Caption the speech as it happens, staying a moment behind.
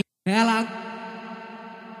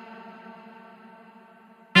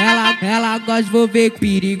Ela gosta de envolver com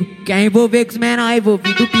perigo. Quer envolver com os menores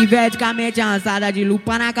envolvidos. Pivete com a mente avançada, de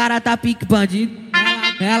lupa na cara tá pique bandido.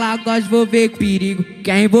 Ela gosta de envolver com perigo.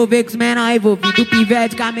 Quer envolver com os menores envolvidos.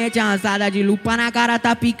 Pivete com a mente avançada, de lupa na cara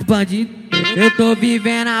tá pique bandido. Eu tô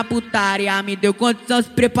vivendo a putaria, me deu condição, se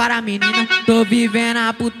prepara menina. Tô vivendo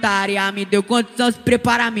a putaria, me deu condição, se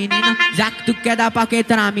prepara menina. Já que tu quer dar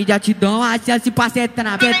paqueta na mídia, te dou uma chance pra seta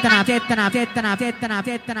na pica. Já que tu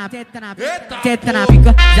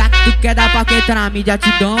quer dar paqueta na mídia,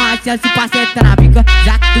 te dou uma chance pra seta na pica.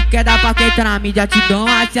 Já que tu quer dar paqueta na mídia, te dou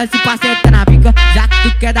uma chance pra seta na pica. Já que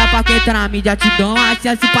tu quer dar paqueta na mídia, te dou uma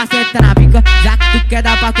chance pra seta na pica. Já que tu quer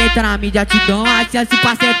dar paqueta na mídia, te dou uma chance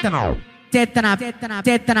pra seta na pica. Teta na pica,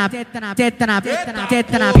 teta na pica, teta na pica,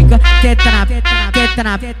 teta na pica, teta na pica, teta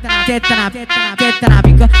na pica, teta na pica,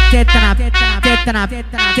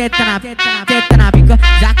 teta na pica, teta na pica.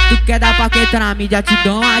 Já que tu quer dar paqueta na mídia, te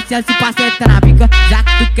dou uma chance pra seta na pica. Já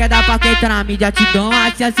que tu quer dar paqueta na mídia, te dou uma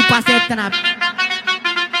chance pra seta na pica.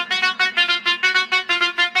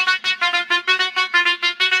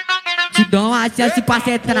 Te dou uma chance pra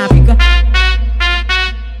seta na pica.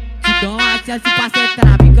 Te dou uma chance pra seta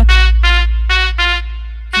na pica.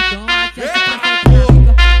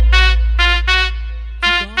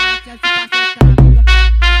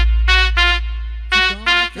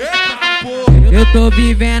 Eu tô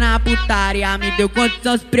vivendo a putaria, me deu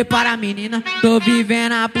condição, se prepara menina. Tô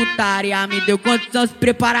vivendo a putaria, me deu condição, se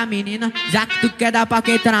prepara menina. Já que tu quer dar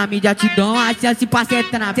paqueta na mídia, te dou uma chance pra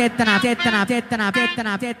seta na pica.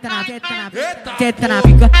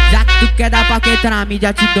 Já que tu quer dar paqueta na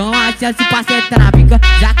mídia, te dou uma chance pra seta na pica.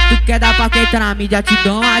 Já que tu quer dar paqueta na mídia, te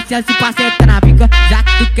dou uma chance pra seta na pica. Já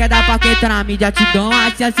que tu quer dar paqueta na mídia, te dou uma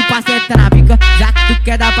chance pra seta na pica. Já que tu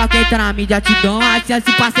quer dar paqueta na mídia, te dou uma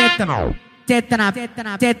chance pra seta na pica. Teta na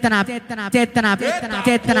pica, teta na pica, teta na pica,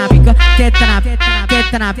 teta na pica, teta na pica,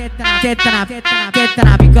 teta na pica, teta na pica, teta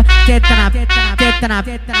na pica, teta na pica, teta na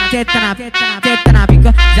pica, teta na pica, teta na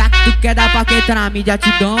pica. Já que tu quer dar paqueta na mídia,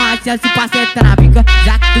 te dou uma chance pra seta na pica.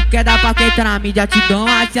 Já que tu quer dar paqueta na mídia, te dou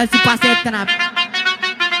uma chance pra seta na pica.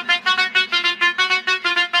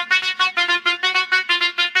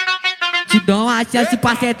 Te dou uma chance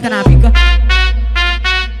pra seta na pica.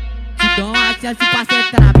 Te dou uma chance pra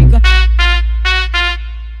seta na pica.